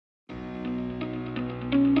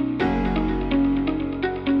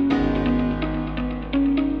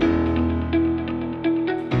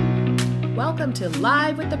welcome to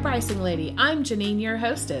Live with the Pricing Lady. I'm Janine, your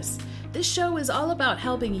hostess. This show is all about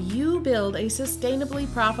helping you build a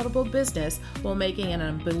sustainably profitable business while making an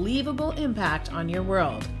unbelievable impact on your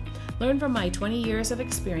world. Learn from my 20 years of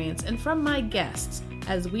experience and from my guests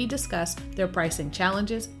as we discuss their pricing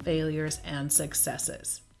challenges, failures, and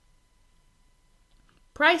successes.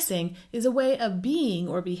 Pricing is a way of being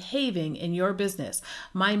or behaving in your business.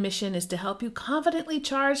 My mission is to help you confidently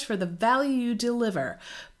charge for the value you deliver.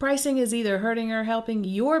 Pricing is either hurting or helping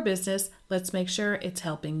your business. Let's make sure it's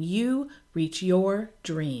helping you reach your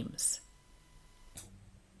dreams.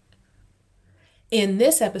 In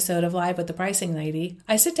this episode of Live with the Pricing Lady,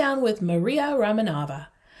 I sit down with Maria Romanova.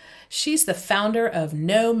 She's the founder of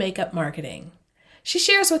No Makeup Marketing. She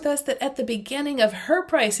shares with us that at the beginning of her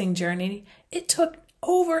pricing journey, it took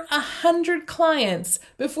over 100 clients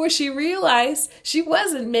before she realized she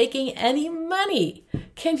wasn't making any money.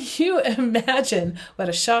 Can you imagine what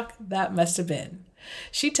a shock that must have been?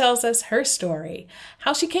 She tells us her story,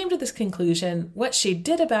 how she came to this conclusion, what she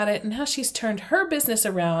did about it, and how she's turned her business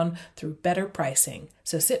around through better pricing.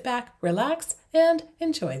 So sit back, relax, and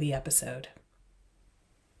enjoy the episode.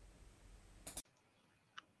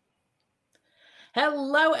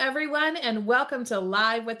 Hello, everyone, and welcome to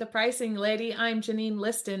Live with the Pricing Lady. I'm Janine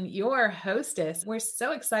Liston, your hostess. We're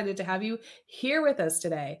so excited to have you here with us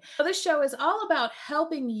today. This show is all about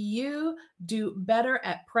helping you do better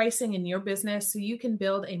at pricing in your business so you can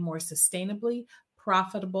build a more sustainably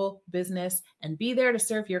profitable business and be there to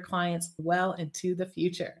serve your clients well into the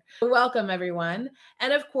future. Welcome, everyone.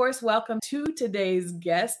 And of course, welcome to today's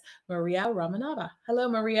guest, Maria Romanova. Hello,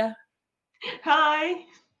 Maria. Hi.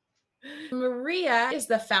 Maria is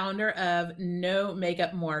the founder of No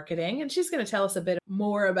Makeup Marketing, and she's going to tell us a bit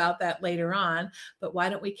more about that later on. But why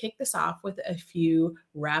don't we kick this off with a few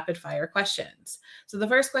rapid fire questions? So the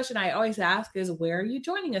first question I always ask is, where are you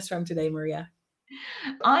joining us from today, Maria?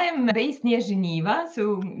 I'm based near Geneva,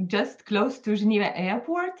 so just close to Geneva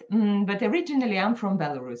Airport, but originally I'm from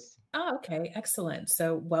Belarus. Oh, okay, excellent.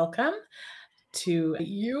 So welcome to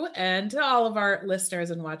you and to all of our listeners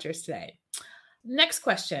and watchers today. Next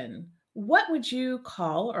question. What would you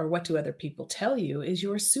call, or what do other people tell you, is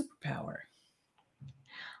your superpower?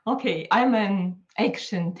 Okay, I'm an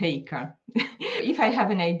action taker. If I have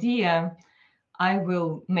an idea, I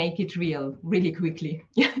will make it real really quickly.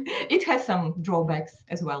 It has some drawbacks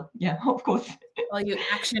as well. Yeah, of course. Well, you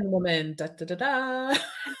action woman. Da, da, da, da.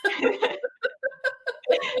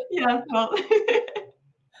 Yeah, well.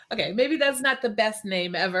 Okay, maybe that's not the best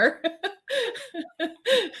name ever.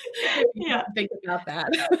 Yeah. Think about that.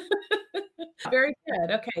 Very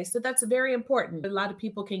good. Okay, so that's very important. A lot of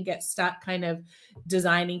people can get stuck kind of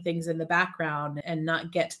designing things in the background and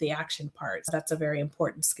not get to the action parts. That's a very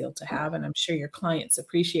important skill to have, and I'm sure your clients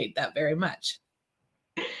appreciate that very much.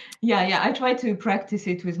 Yeah, I try to practice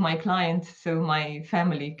it with my clients so my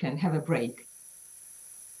family can have a break.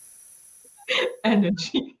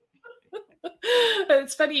 Energy.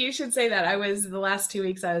 It's funny you should say that. The last 2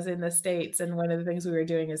 weeks I was in the States, and one of the things we were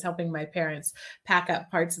doing is helping my parents pack up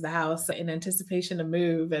parts of the house in anticipation of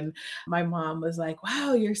move. And my mom was like,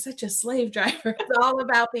 wow, you're such a slave driver. It's all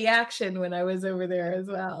about the action when I was over there as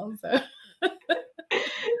well. So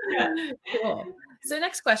Yeah. Cool. So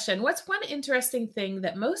next question, what's one interesting thing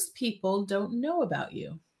that most people don't know about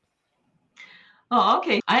you? Oh,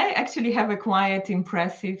 okay. I actually have a quiet,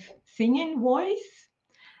 impressive singing voice.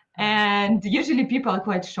 And usually people are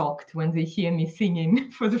quite shocked when they hear me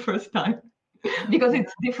singing for the first time because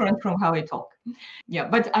it's different from how I talk. Yeah,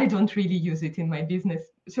 but I don't really use it in my business.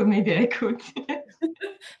 So maybe I could.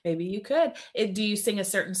 Maybe you could. Do you sing a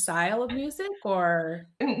certain style of music or?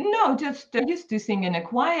 No, just I used to sing in a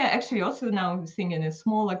choir. Actually, also now sing in a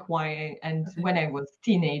smaller choir. And when I was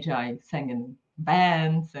teenager, I sang in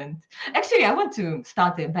bands. And actually, I want to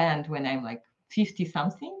start a band when I'm like 50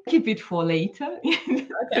 something. Keep it for later.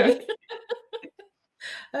 Okay.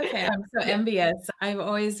 Okay, I'm so envious. I've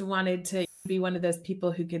always wanted to be one of those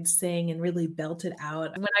people who could sing and really belt it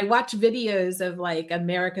out. When I watch videos of like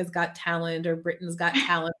America's Got Talent or Britain's Got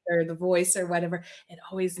Talent or The Voice or whatever, it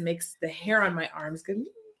always makes the hair on my arms go.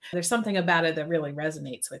 There's something about it that really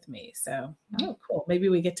resonates with me. So, oh, cool. Maybe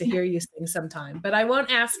we get to hear you sing sometime, but I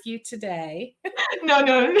won't ask you today. No,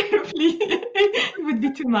 please. It would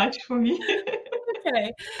be too much for me.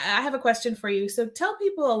 Okay. I have a question for you. So tell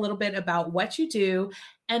people a little bit about what you do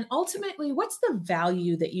and ultimately what's the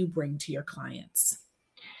value that you bring to your clients?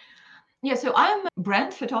 Yeah, so I'm a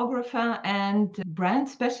brand photographer and brand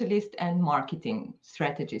specialist and marketing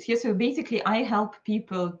strategist. Yeah, so basically I help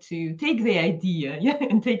people to take the idea, yeah,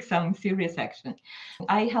 and take some serious action.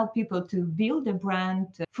 I help people to build a brand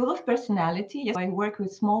full of personality. Yes, I work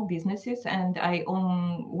with small businesses and I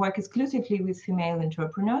work exclusively with female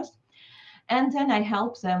entrepreneurs. And then I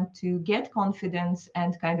help them to get confidence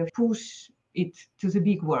and kind of push it to the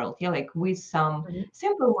big world. Yeah, like with some Mhm.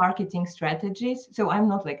 simple marketing strategies. So I'm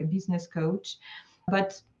not like a business coach,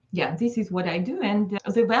 but yeah, this is what I do. And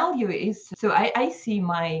the value is, so I see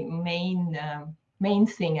my main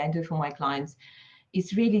thing I do for my clients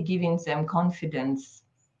is really giving them confidence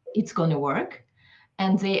it's going to work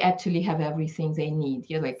and they actually have everything they need.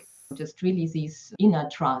 Yeah, like just really this inner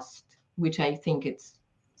trust, which I think it's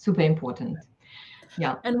super important.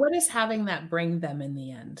 Yeah. And what does having that bring them in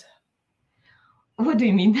the end? What do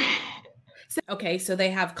you mean? Okay, so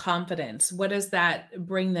they have confidence. What does that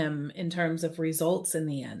bring them in terms of results in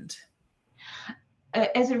the end?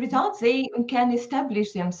 As a result, they can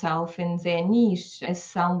establish themselves in their niche as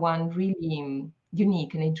someone really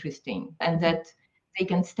unique and interesting, and that they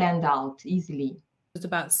can stand out easily. It's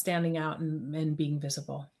about standing out and being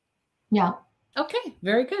visible. Yeah. Okay,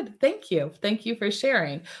 very good. Thank you. Thank you for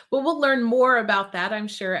sharing. Well, we'll learn more about that, I'm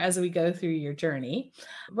sure, as we go through your journey.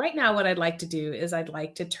 Right now, what I'd like to do is I'd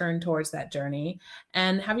like to turn towards that journey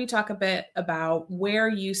and have you talk a bit about where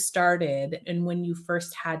you started and when you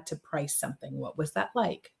first had to price something. What was that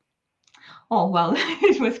like? Oh, well,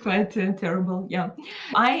 it was quite terrible. Yeah.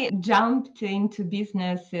 I jumped into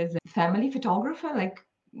business as a family photographer, like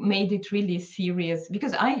made it really serious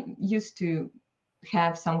because I used to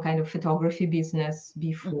have some kind of photography business Mhm.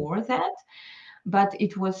 before that, but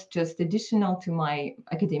it was just additional to my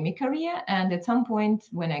academic career. And at some point,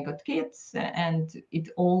 when I got kids and it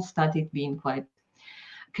all started being quite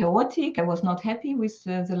chaotic, I was not happy with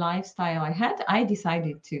the lifestyle I had. I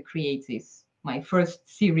decided to create this, my first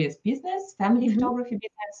serious business, family Mhm. photography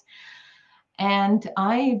business. And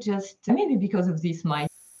I just, maybe because of this, my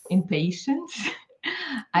impatience,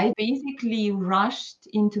 I basically rushed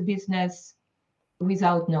into business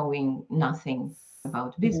without knowing nothing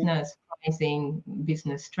about Mhm. business, pricing,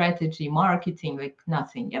 business strategy, marketing, like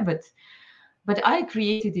nothing. Yeah, but I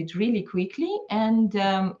created it really quickly and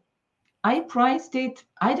I priced it.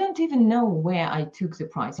 I don't even know where I took the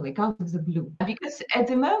price, like out of the blue. Because at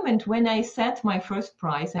the moment when I set my first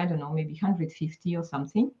price, I don't know, maybe 150 or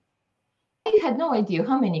something, I had no idea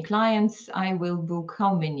how many clients I will book,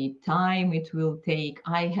 how many time it will take.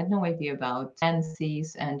 I had no idea about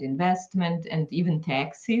expenses and investment and even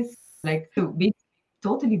taxes, like to be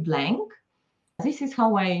totally blank. This is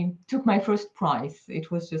how I took my first price. It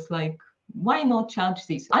was just like, why not charge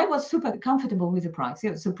this? I was super comfortable with the price.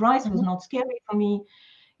 Yeah, the price was Mhm. not scary for me.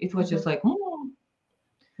 It was just Mhm. like,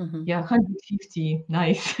 Mhm. yeah, 150,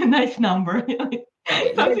 nice, nice number.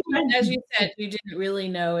 Right. Something like As this. you said, you didn't really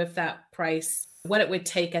know if that price, what it would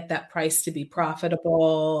take at that price to be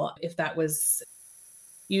profitable, if that was,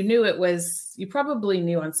 you knew it was, you probably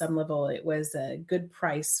knew on some level it was a good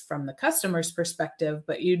price from the customer's perspective,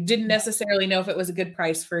 but you didn't necessarily know if it was a good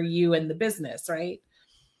price for you and the business, right?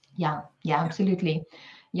 Yeah, yeah, Yeah. absolutely.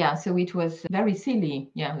 Yeah, so it was very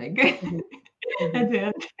silly. Yeah, like Mhm. at Mhm. the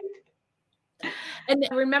end. And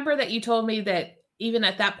I remember that you told me that even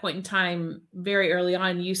at that point in time, very early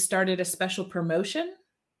on, you started a special promotion.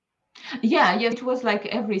 Yeah, yeah, it was like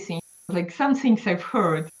everything. Like some things I've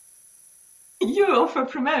heard. You offer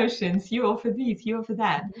promotions, you offer this, you offer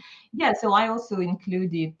that. Yeah, so I also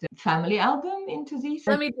included family album into this.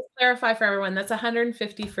 Let me just clarify for everyone, that's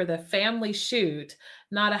 150 for the family shoot,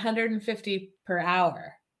 not 150 per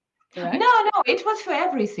hour, No, correct? no, it was for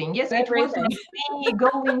everything. Yes, it was Everything. like me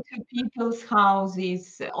going to people's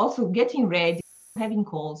houses, also getting ready, having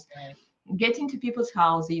calls, Right. getting to people's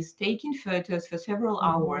houses, taking photos for several Mhm.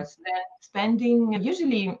 hours, then spending,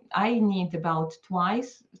 usually I need about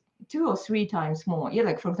twice, 2 or 3 times more. Yeah,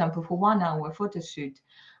 like for example, for 1 hour photo shoot,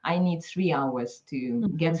 I need 3 hours to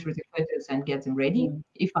get Mhm. through the photos and get them ready Mhm.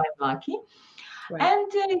 if I'm lucky. Right.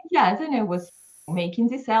 And yeah, then I was making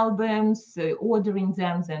these albums, ordering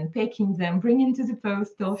them, then packing them, bringing to the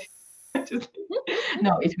post office.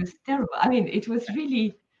 No, it was terrible. I mean, it was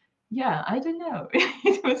really, yeah, I don't know.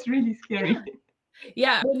 It was really scary.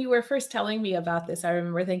 Yeah, when you were first telling me about this, I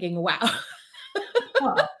remember thinking, wow.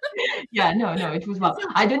 Wow. Yeah, no, no, it was well. It's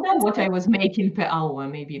I don't know what I expensive. was making per hour,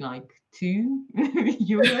 maybe like 2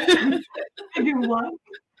 euros, maybe one.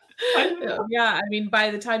 I don't know. Yeah, I mean,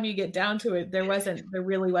 by the time you get down to it, there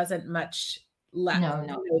really wasn't much left, No,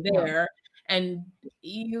 no, no. there. And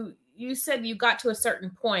you said you got to a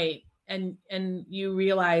certain point and you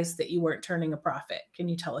realized that you weren't turning a profit. Can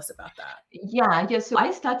you tell us about that? Yeah. So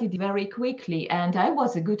I started very quickly, and I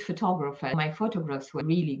was a good photographer. My photographs were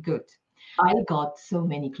really good. I got so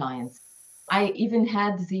many clients. I even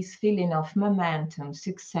had this feeling of momentum,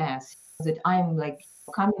 success, that I'm like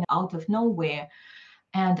coming out of nowhere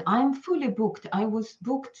and I'm fully booked. I was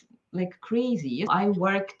booked like crazy. I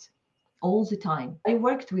worked all the time. I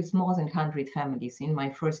worked with more than 100 families in my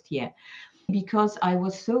first year because I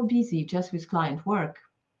was so busy just with client work.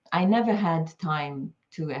 I never had time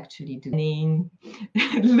to actually do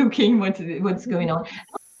looking what's going on.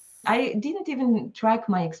 I didn't even track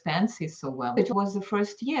my expenses so well. It was the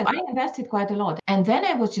first year. I invested quite a lot. And then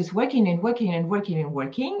I was just working and working and working and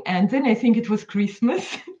working. And then I think it was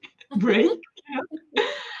Christmas break.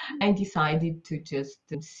 I decided to just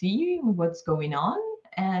see what's going on.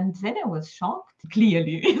 And then I was shocked,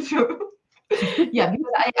 clearly. So, yeah,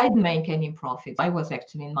 because I didn't make any profit. I was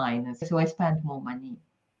actually in minus. So I spent more money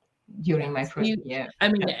during my first year. I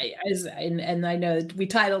mean, and I know we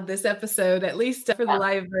titled this episode, at least for the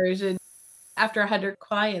live version, after 100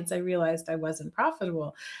 clients, I realized I wasn't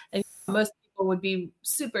profitable. And most people would be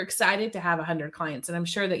super excited to have 100 clients. And I'm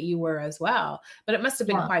sure that you were as well, but it must have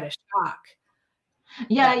been quite a shock.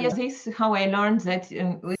 Yeah, yes, this is how I learned that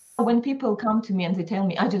when people come to me and they tell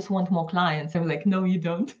me, I just want more clients, I'm like, no, you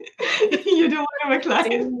don't. You don't want more clients.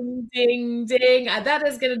 Ding, ding, ding. That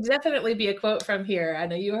is going to definitely be a quote from here. I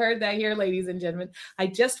know you heard that here, ladies and gentlemen. I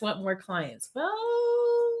just want more clients. Well,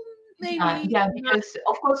 maybe. Yeah, because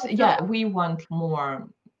of course, we want more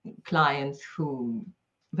clients who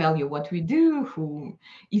value what we do, who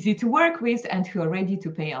easy to work with, and who are ready to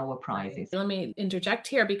pay our prices. Let me interject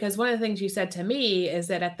here, because one of the things you said to me is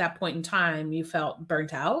that at that point in time, you felt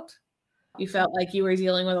burnt out. You felt like you were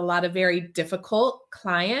dealing with a lot of very difficult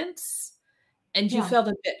clients, and you felt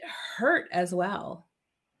a bit hurt as well.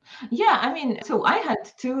 Yeah, I mean, so I had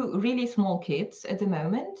 2 really small kids at the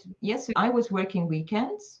moment. Yes, I was working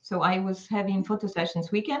weekends. So I was having photo sessions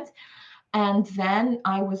weekends. And then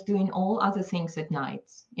I was doing all other things at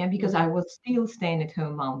nights. Yeah, because I was still staying at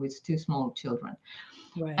home mom with 2 small children.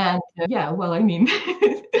 Right. And well, I mean,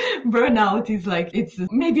 burnout is like, it's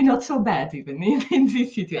maybe not so bad even in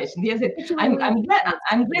this situation. Yes, I'm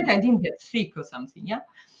glad I didn't get sick or something. Yeah.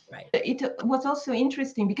 Right. It was also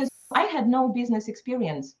interesting because I had no business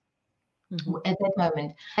experience at that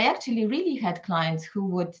moment. I actually really had clients who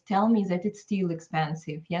would tell me that it's still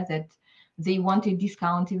expensive. Yeah, that they wanted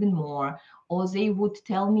discount even more, or they would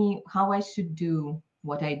tell me how I should do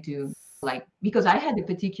what I do. Like, because I had a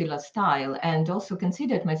particular style and also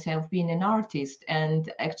considered myself being an artist,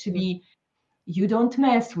 and actually you don't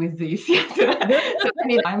mess with this. So, I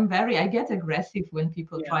mean, I get aggressive when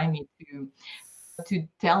people try me to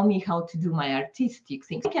tell me how to do my artistic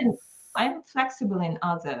things. I'm flexible in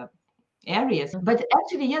other areas, but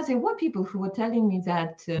actually, yes, there were people who were telling me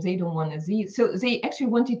that they don't want to see. So they actually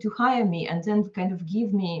wanted to hire me and then kind of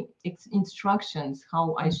give me instructions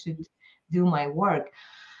how I should do my work.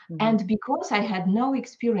 And because I had no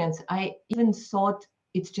experience, I even thought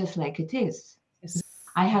it's just like it is.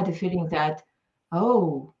 I had a feeling that,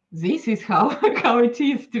 oh, this is how it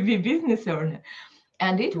is to be business owner.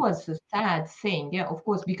 And it was a sad thing, yeah, of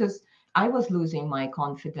course, because I was losing my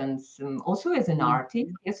confidence also as an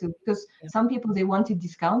artist. Yes, because some people, they wanted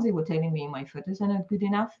discounts. They were telling me my photos are not good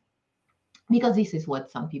enough, because this is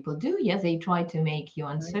what some people do. Yes, they try to make you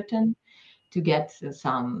uncertain to get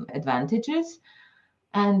some advantages.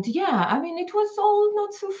 And I mean, it was all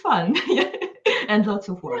not so fun and lots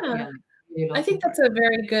of work. I think that's a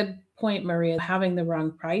very good point, Maria. Having the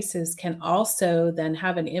wrong prices can also then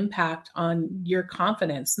have an impact on your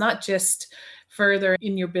confidence, not just further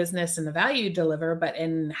in your business and the value you deliver, but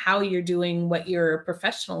in how you're doing what you're a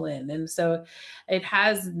professional in. And so it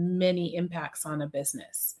has many impacts on a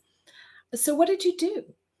business. So what did you do?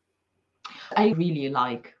 I really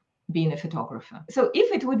like being a photographer. So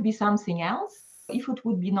if it would be something else, if it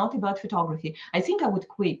would be not about photography, I think I would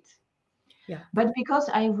quit. Yeah. But because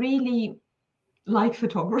I really like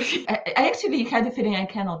photography, I actually had a feeling I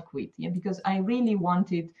cannot quit. Yeah, because I really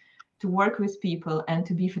wanted to work with people and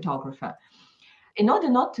to be a photographer. In order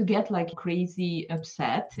not to get like crazy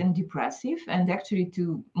upset and depressive, and actually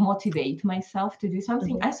to motivate myself to do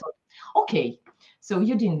something, I thought, okay, so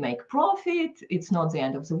you didn't make profit, it's not the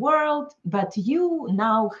end of the world, but you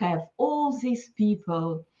now have all these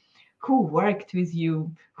people who worked with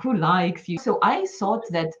you, who likes you. So I thought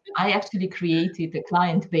that I actually created a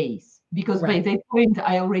client base, because by that point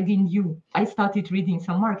I already knew. I started reading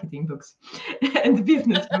some marketing books and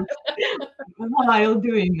business books while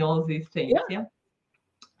doing all these things. Yeah.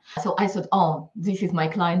 So I thought, oh, this is my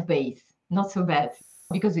client base. Not so bad.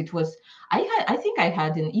 because it was, I think I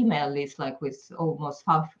had an email list like with almost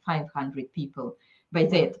 500 people by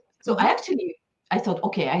that. So I thought,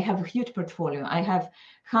 okay, I have a huge portfolio. I have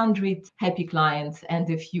 100 happy clients and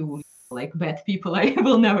a few like bad people I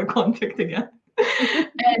will never contact again.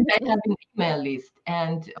 And I have an email list.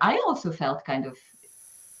 And I also felt kind of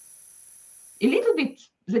a little bit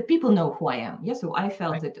that people know who I am. Yeah. So I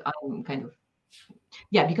felt that I'm kind of,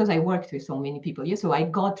 because I worked with so many people. Yeah. So I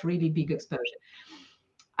got really big exposure.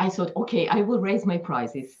 I thought, okay, I will raise my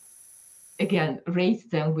prices. Again, raise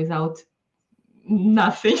them without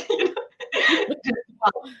nothing.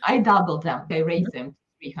 I doubled them. I raised them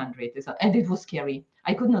to 300. And it was scary.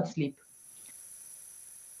 I could not sleep.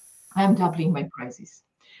 I am doubling my prices.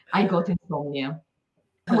 I got insomnia.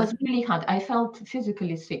 It was really hard. I felt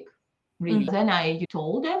physically sick, really. Then I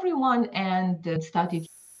told everyone and started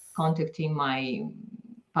contacting my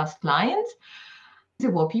past clients.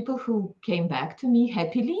 There were people who came back to me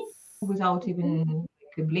happily without even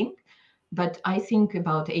a blink. But I think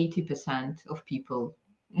about 80% of people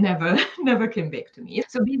never came back to me.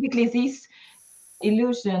 So basically this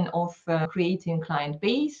illusion of creating client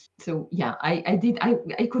base. So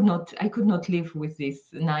I could not live with this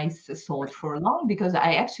nice thought for long, because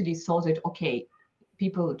I actually saw that, okay,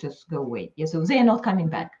 people just go away. Yeah, so they are not coming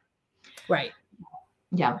back. Right.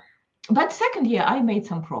 Yeah. But second year I made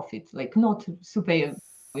some profit, like not super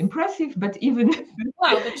impressive, but even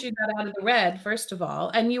well, but you got out of the red, first of all,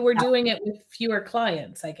 and you were doing it with fewer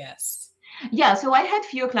clients, I guess. Yeah, so I had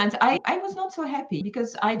fewer clients. I was not so happy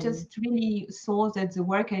because I just really saw that the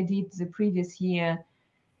work I did the previous year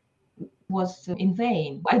was in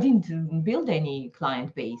vain. I didn't build any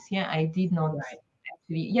client base. Yeah, I did not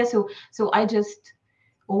actually. Yeah, so I just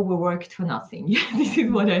overworked for nothing. Yeah, this is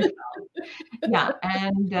what I found. Yeah,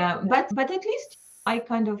 and but at least I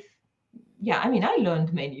kind of, I mean, I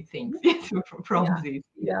learned many things from this.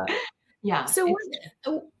 Yeah. So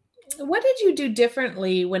what did you do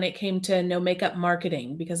differently when it came to no makeup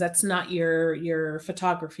marketing? Because that's not your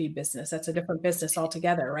photography business. That's a different business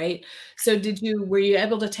altogether, right? So were you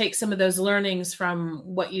able to take some of those learnings from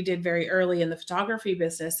what you did very early in the photography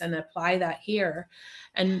business and apply that here?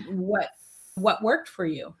 And what worked for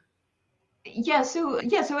you? So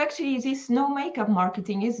actually this no makeup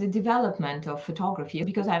marketing is the development of photography,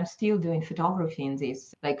 because I'm still doing photography in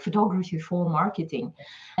this, like photography for marketing.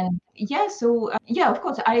 And of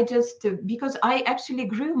course, I just, because I actually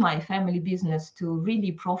grew my family business to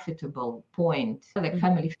really profitable point, like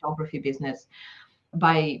family photography business,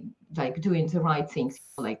 by like doing the right things,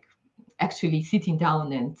 like actually sitting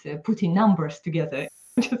down and putting numbers together.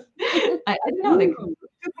 I don't know, like it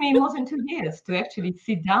took me more than 2 years to actually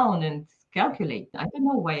sit down and calculate. I don't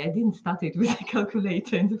know why I didn't start it with a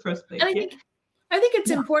calculator in the first place. I think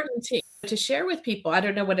it's important to share with people. I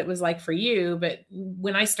don't know what it was like for you, but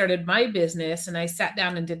when I started my business and I sat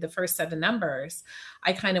down and did the first set of numbers,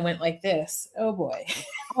 I kind of went like this. Oh boy.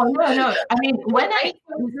 Oh no. I mean, it's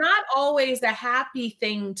not always a happy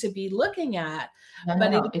thing to be looking at,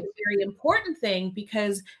 but it's a very important thing,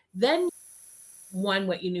 because then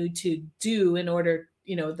what you need to do in order,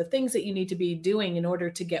 the things that you need to be doing in order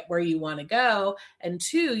to get where you want to go. And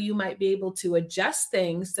 2, you might be able to adjust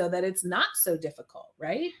things so that it's not so difficult,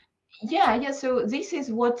 right? Yeah. So this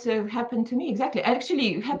is what happened to me. Exactly.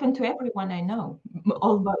 Actually, it happened to everyone I know,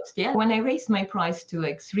 almost. Yeah. When I raised my price to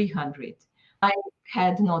like 300, I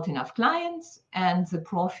had not enough clients, and the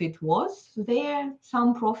profit was there,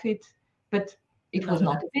 some profit, but it was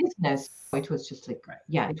not a business. It was just like,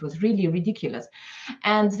 it was really ridiculous.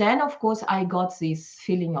 And then, of course, I got this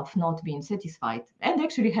feeling of not being satisfied, and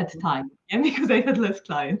actually had time, because I had less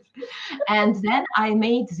clients. And then I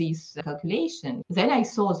made this calculation. Then I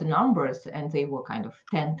saw the numbers, and they were kind of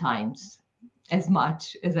 10 times as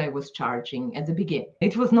much as I was charging at the beginning.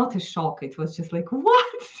 It was not a shock. It was just like, what?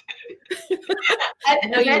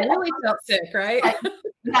 and you really felt sick, right?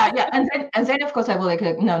 And then of course I was like,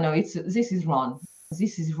 no, this is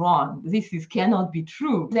wrong. This cannot be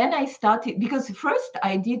true. Then I started, because first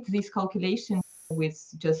I did this calculation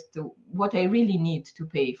with just what I really need to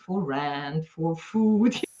pay for rent, for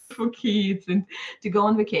food, for kids, and to go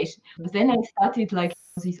on vacation. But then I started like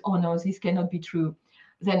this, oh no, this cannot be true.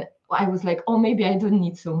 Then I was like, oh, maybe I don't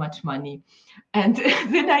need so much money. And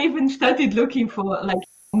then I even started looking for like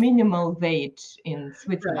minimal wage in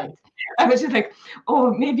Switzerland. I was just like,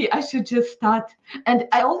 oh, maybe I should just start. And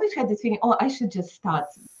I always had this feeling, oh, I should just start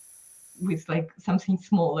with like something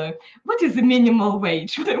smaller. What is the minimal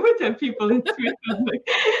wage? What are people in Switzerland like?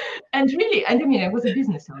 And really, I mean, I was a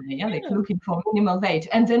business owner, like looking for minimal wage.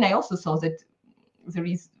 And then I also saw that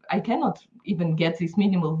I cannot even get this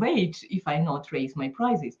minimal wage if I not raise my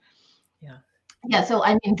prices. Yeah. Yeah, so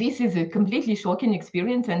I mean, this is a completely shocking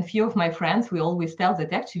experience, and few of my friends, we always tell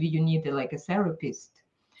that actually you need like a therapist.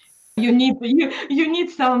 You need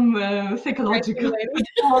some psychological Regulated.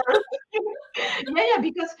 support. Yeah,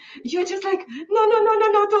 because you're just like, no,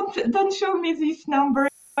 don't show me this number.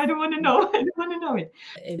 I don't want to know. I don't want to know it.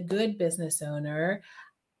 A good business owner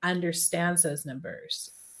understands those numbers.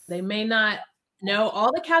 They may not know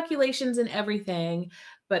all the calculations and everything,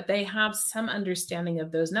 but they have some understanding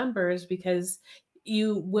of those numbers, because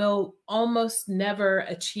you will almost never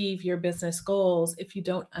achieve your business goals if you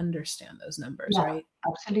don't understand those numbers, Yeah, right?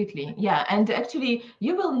 absolutely. Yeah, and actually,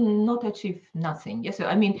 you will not achieve nothing. Yes, so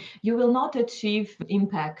I mean, you will not achieve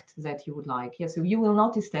impact that you would like. Yes, so you will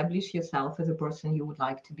not establish yourself as a person you would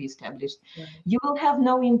like to be established. Right. You will have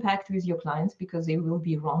no impact with your clients because they will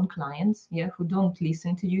be wrong clients. Yeah, who don't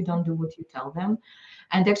listen to you, don't do what you tell them,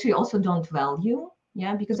 and actually also don't value.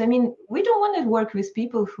 Yeah, because I mean, we don't want to work with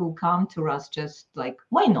people who come to us just like,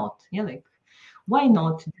 why not? Yeah, like, why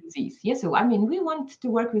not do this? Yeah, so I mean, we want to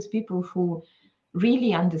work with people who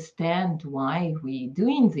really understand why we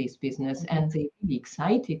doing this business and they're really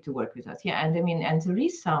excited to work with us. Yeah, and I mean, and there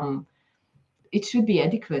is some, it should be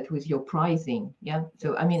adequate with your pricing. Yeah,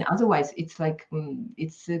 so I mean, otherwise it's like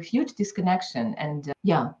it's a huge disconnection. And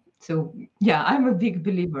yeah, so yeah, I'm a big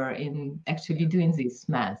believer in actually doing this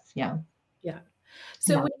math. Yeah. Yeah.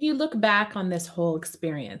 So Yeah, when you look back on this whole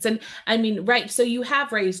experience, and I mean, right, so you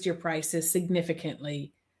have raised your prices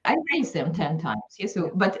significantly. I raised them 10 times. Yeah, Yeah.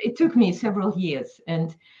 so but it took me several years.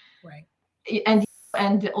 Right. And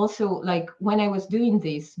and also like when I was doing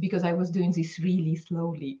this, because I was doing this really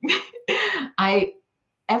slowly, I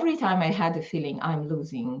every time I had a feeling I'm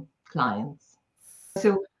losing clients.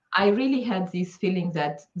 So I really had this feeling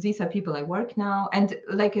that these are people I work now, and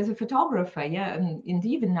like as a photographer, yeah, and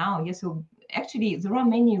even now, yeah. So actually, there are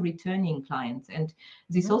many returning clients, and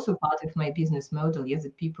this Mhm. also part of my business model. Yes,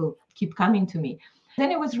 that people keep coming to me.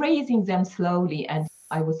 Then I was raising them slowly, and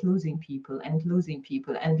I was losing people and losing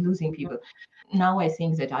people and losing people. Now I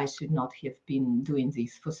think that I should not have been doing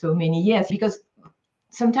this for so many years, because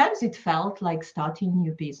sometimes it felt like starting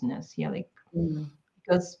new business. Yeah, like Mm.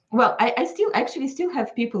 because well, I still actually still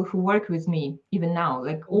have people who work with me even now,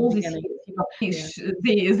 like In the all these beginning. years.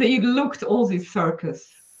 Yeah. They looked all this circus,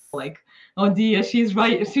 like, oh dear, she's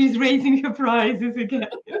right, she's raising her prices again.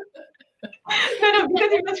 No,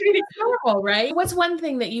 because it was really Normal, right? What's one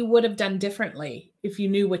thing that you would have done differently if you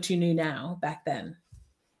knew what you knew now back then?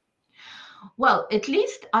 well, at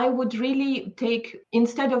least I would really take,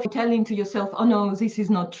 instead of telling to yourself, oh no, this is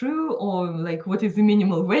not true, or like what is the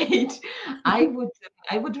minimal wage, I would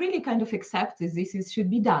I would really kind of accept this is should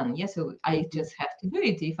be done. Yes, so I Mhm. just have to do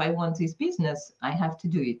it. If I want this business, I have to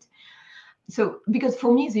do it. So because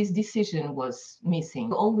for me this decision was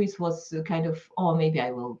missing. Always was kind of, oh, maybe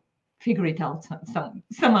I will figure it out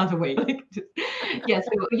some other way. Like yeah,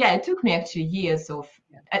 so yeah, it took me actually years of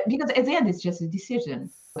Yeah. because at the end it's just a decision,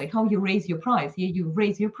 like how you raise your price. Yeah, you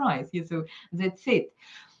raise your price. Yeah, so that's it.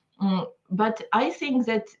 But I think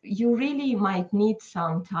that you really might need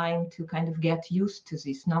some time to kind of get used to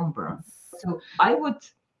this number. So I would,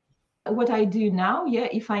 what I do now, yeah,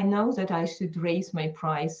 if I know that I should raise my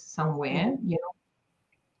price somewhere, Mhm. you know,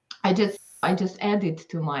 I just add it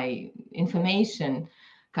to my information,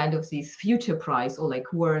 kind of this future price or like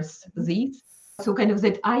worth these. So kind of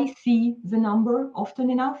that I see the number often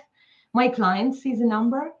enough. My clients see the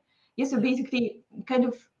number. Yeah, so Yeah. basically kind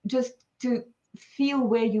of just to feel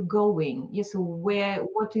where you're going. Yeah, so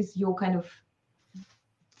what is your kind of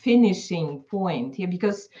finishing point? Yeah,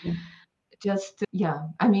 because Mhm. just yeah,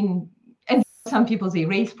 I mean, and some people they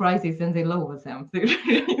raise prices and they lower them.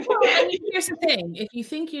 Well, I mean, here's the thing. If you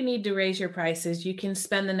think you need to raise your prices, you can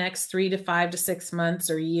spend the next 3 to 5 to 6 months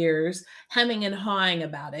or years hemming and hawing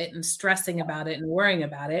about it and stressing about it and worrying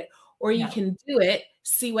about it. Or you Yeah. can do it,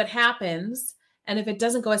 see what happens. And if it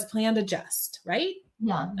doesn't go as planned, adjust, right?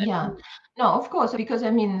 Yeah, I yeah. mean, No, of course, because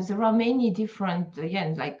I mean, there are many different,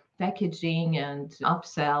 again, like packaging and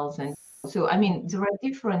upsells. And so, I mean, there are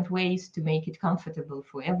different ways to make it comfortable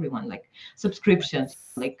for everyone, like subscriptions.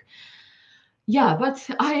 Like, yeah, but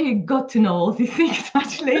I got to know all these things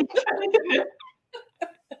much later.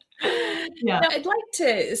 Yeah, now, I'd like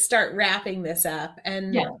to start wrapping this up. yeah,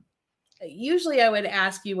 And usually I would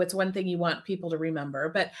ask you what's one thing you want people to remember,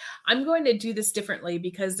 but I'm going to do this differently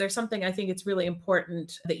because there's something I think it's really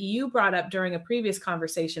important that you brought up during a previous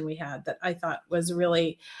conversation we had that I thought was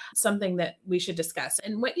really something that we should discuss.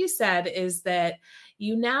 And what you said is that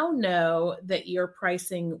you now know that your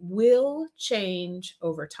pricing will change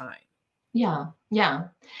over time. yeah, yeah.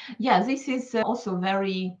 Yeah, this is also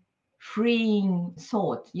very freeing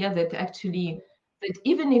thought. Yeah, that actually that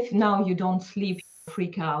even if now you don't sleep,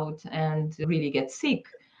 freak out and really get sick,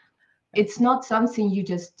 it's not something you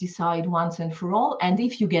just decide once and for all. And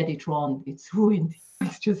if you get it wrong, it's ruined.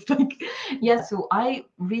 It's just like, yeah. So I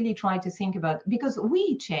really try to think about, because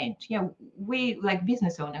we change. Yeah, we like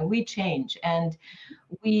business owner, we change and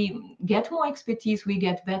we get more expertise, we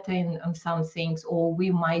get better in some things, or we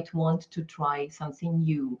might want to try something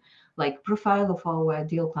new, like profile of our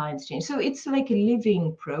ideal clients change. So it's like a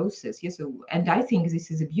living process. Yes. So, and I think this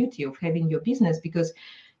is the beauty of having your business, because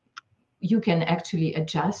you can actually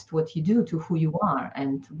adjust what you do to who you are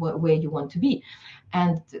and where you want to be.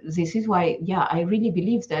 And this is why, yeah, I really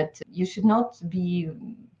believe that you should not be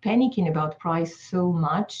panicking about price so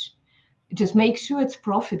much. Just make sure it's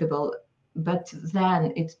profitable, but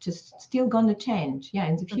then it's just still going to change. Yeah,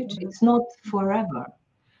 in the future, it's not forever.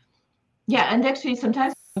 Yeah, and actually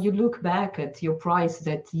sometimes you look back at your price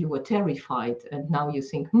that you were terrified and now you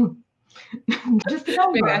think, just a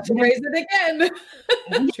number. Maybe I have to raise it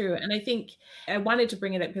again. True. And I think I wanted to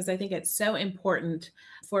bring it up because I think it's so important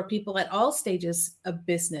for people at all stages of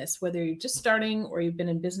business, whether you're just starting or you've been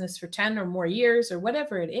in business for 10 or more years or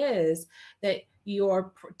whatever it is, that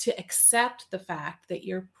you're to accept the fact that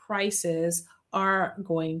your prices are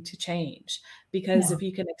going to change. Because if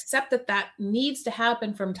you can accept that that needs to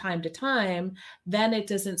happen from time to time, then it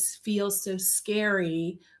doesn't feel so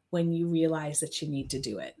scary when you realize that you need to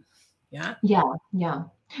do it. Yeah.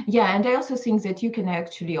 And I also think that you can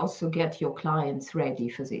actually also get your clients ready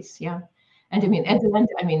for this. Yeah. And I mean, at the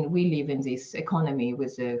end, we live in this economy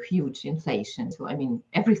with a huge inflation. So,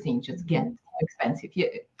 everything just gets more expensive. You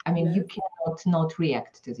cannot not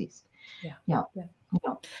react to this. Yeah.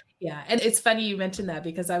 And it's funny you mentioned that,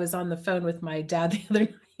 because I was on the phone with my dad the other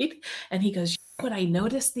night and he goes, "What I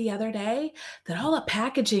noticed the other day, that all the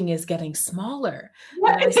packaging is getting smaller."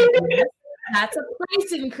 And I said, "That's a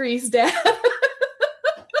price increase, Dad."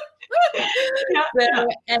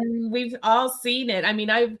 And we've all seen it.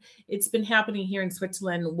 It's been happening here in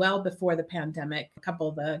Switzerland well before the pandemic. A couple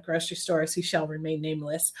of the grocery stores, who shall remain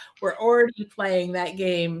nameless, were already playing that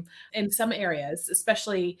game in some areas,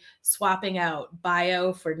 especially swapping out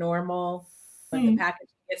bio for normal. When the package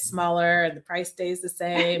gets smaller and the price stays the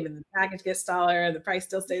same, and the package gets smaller and the price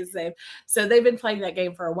still stays the same. So they've been playing that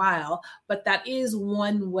game for a while, but that is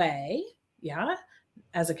one way. Yeah.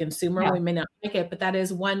 As a consumer, we may not like it, but that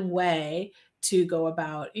is one way to go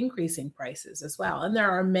about increasing prices as well. And there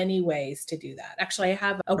are many ways to do that. Actually, I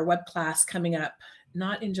have a web class coming up,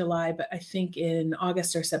 not in July, but I think in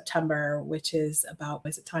August or September, which is about,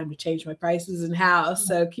 is it time to change my prices and how?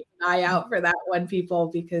 So keep an eye out for that one, people,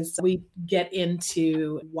 because we get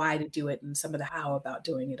into why to do it and some of the how about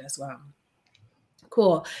doing it as well.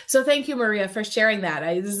 Cool. So thank you, Maria, for sharing that.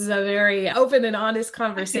 This is a very open and honest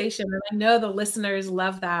conversation. And I know the listeners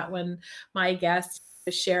love that when my guests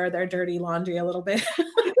share their dirty laundry a little bit. But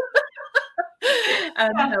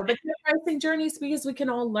the pricing journeys, because we can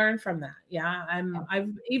all learn from that. Yeah. I've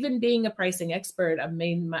even being a pricing expert, I've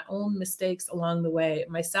made my own mistakes along the way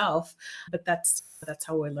myself, but that's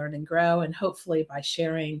how we learn and grow. And hopefully by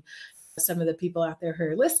sharing, some of the people out there who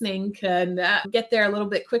are listening can get there a little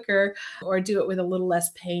bit quicker or do it with a little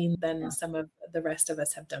less pain than some of the rest of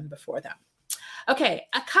us have done before them. Okay,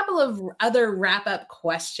 a couple of other wrap-up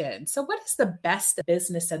questions. So what is the best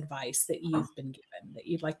business advice that you've been given that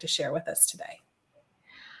you'd like to share with us today?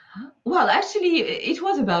 Well, actually, it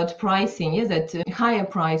was about pricing. Yeah, that higher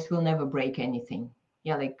price will never break anything.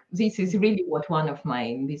 Yeah, like this is really what one of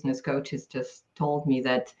my business coaches just told me,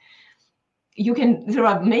 that there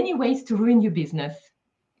are many ways to ruin your business,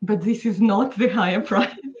 but this is not the higher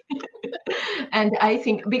price. And I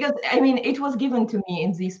think, because it was given to me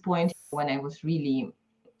in this point when I was really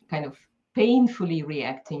kind of painfully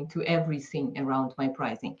reacting to everything around my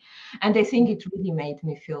pricing. And I think it really made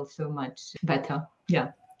me feel so much better.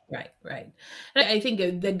 Yeah. Right. And I think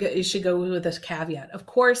it should go with this caveat. Of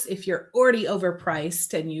course, if you're already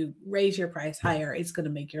overpriced and you raise your price higher, it's going to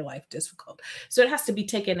make your life difficult. So it has to be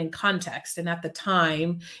taken in context. And at the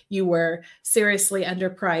time, you were seriously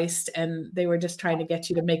underpriced and they were just trying to get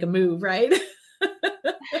you to make a move, right?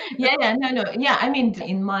 No. Yeah,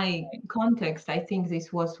 in my context, I think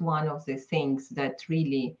this was one of the things that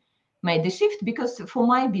really made the shift, because for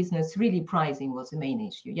my business, really pricing was the main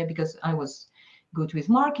issue. Yeah, because I was good with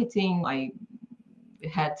marketing. I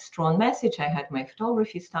had strong message. I had my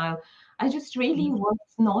photography style. I just really was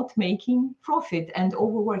not making profit and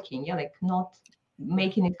overworking. Yeah, like not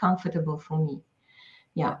making it comfortable for me.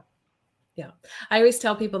 Yeah. I always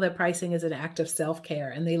tell people that pricing is an act of self-care,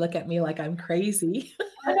 and they look at me like I'm crazy.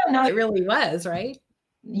 I don't know. It really was, right?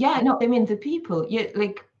 Yeah, no, the people,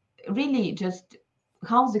 like really just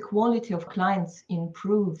how the quality of clients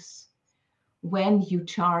improves when you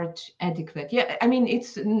charge adequate. Yeah, I mean, it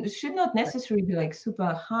should not necessarily be like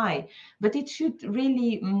super high, but it should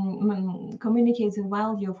really communicate the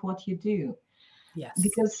value of what you do. Yes.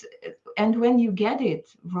 Because, and when you get it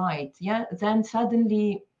right, yeah, then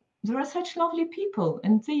suddenly there are such lovely people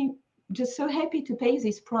and they just so happy to pay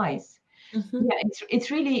this price. Mm-hmm. Yeah,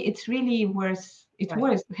 it's really worth Right.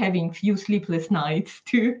 worth having few sleepless nights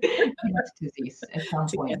to get to this at some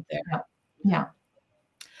To point. get there. Yeah.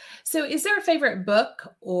 So is there a favorite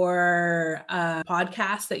book or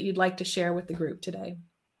podcast that you'd like to share with the group today?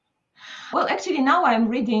 Well, actually, now I'm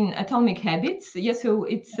reading Atomic Habits. Yeah, so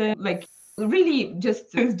it's like really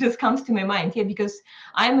just comes to my mind here because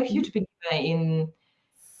I'm a huge believer in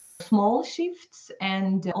small shifts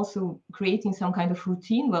and also creating some kind of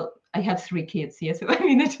routine. Well, I have 3 kids here, so I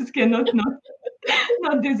mean, I just cannot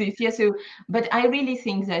not do this. Yeah, so but I really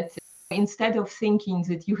think that instead of thinking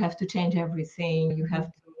that you have to change everything, you have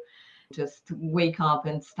to just wake up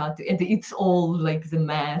and start, and it's all like the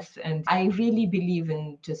math. And I really believe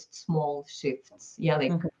in just small shifts. Yeah,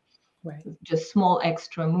 like Right. just small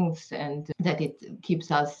extra moves, and that it keeps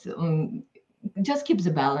us, just keeps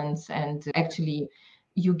the balance, and actually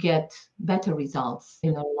you get better results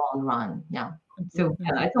in the long run. Yeah. So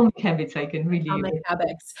Atomic Habits, I can really. Atomic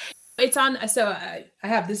Habits. It's on, so I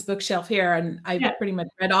have this bookshelf here and I've pretty much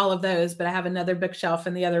read all of those, but I have another bookshelf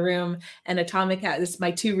in the other room, and Atomic Habits is my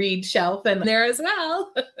to read shelf and there as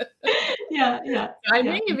well. Yeah. I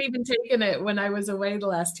may have even taken it when I was away the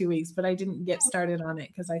last 2 weeks, but I didn't get started on it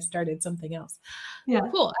because I started something else. Yeah.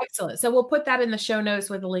 Cool. Excellent. So we'll put that in the show notes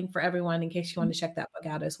with a link for everyone in case you want to check that book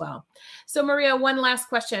out as well. So Maria, one last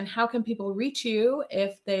question. How can people reach you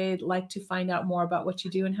if they'd like to find out more about what you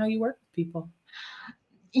do and how you work with people?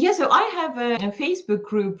 Yeah, so I have a Facebook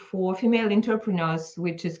group for female entrepreneurs,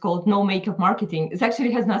 which is called No Makeup Marketing. It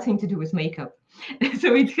actually has nothing to do with makeup.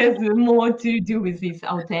 So it has more to do with this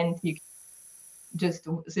authentic, just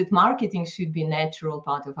that marketing should be a natural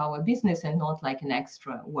part of our business and not like an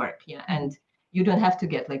extra work. Yeah. And you don't have to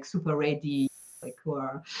get like super ready, like,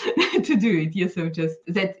 or to do it. Yeah. So just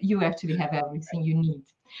that you actually have everything you need.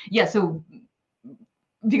 Yeah. So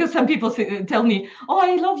because some people tell me, oh,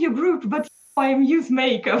 I love your group, but I use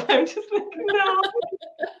makeup. I'm just like, no.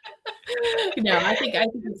 No, I think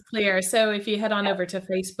it's clear. So if you head on over to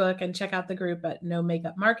Facebook and check out the group at No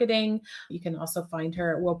Makeup Marketing, you can also find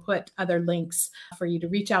her. We'll put other links for you to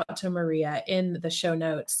reach out to Maria in the show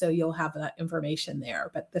notes, so you'll have that information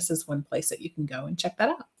there. But this is one place that you can go and check that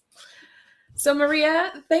out. So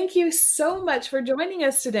Maria, thank you so much for joining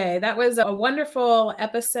us today. That was a wonderful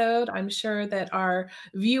episode. I'm sure that our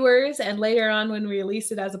viewers, and later on when we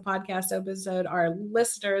release it as a podcast episode, our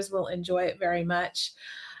listeners will enjoy it very much.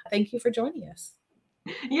 Thank you for joining us.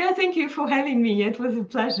 Yeah, thank you for having me. It was a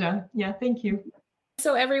pleasure. Yeah, thank you.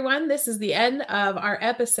 So everyone, this is the end of our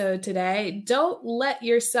episode today. Don't let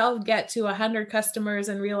yourself get to 100 customers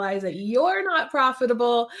and realize that you're not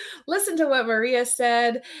profitable. Listen to what Maria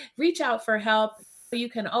said. Reach out for help. You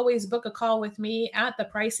can always book a call with me at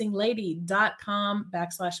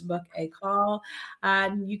thepricinglady.com/book a call.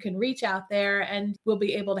 You can reach out there and we'll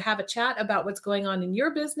be able to have a chat about what's going on in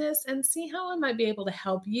your business and see how I might be able to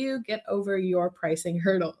help you get over your pricing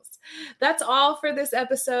hurdles. That's all for this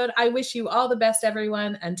episode. I wish you all the best,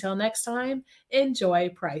 everyone. Until next time, enjoy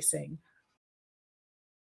pricing.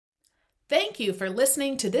 Thank you for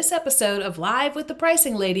listening to this episode of Live with the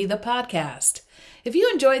Pricing Lady, the podcast. If you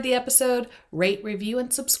enjoyed the episode, rate, review,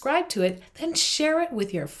 and subscribe to it, then share it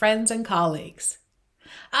with your friends and colleagues.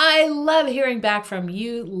 I love hearing back from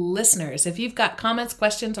you listeners. If you've got comments,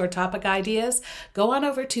 questions, or topic ideas, go on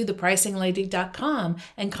over to thepricinglady.com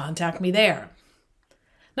and contact me there.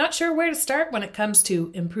 Not sure where to start when it comes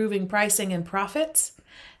to improving pricing and profits?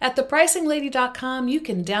 At thepricinglady.com, you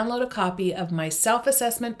can download a copy of my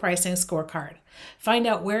self-assessment pricing scorecard. Find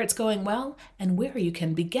out where it's going well and where you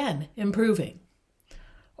can begin improving.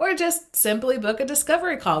 Or just simply book a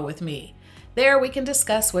discovery call with me. There we can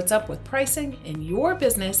discuss what's up with pricing in your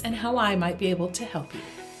business and how I might be able to help you.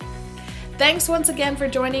 Thanks once again for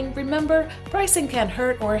joining. Remember, pricing can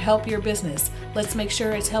hurt or help your business. Let's make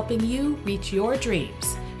sure it's helping you reach your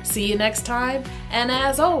dreams. See you next time, and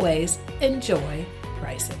as always, enjoy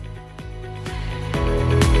pricing.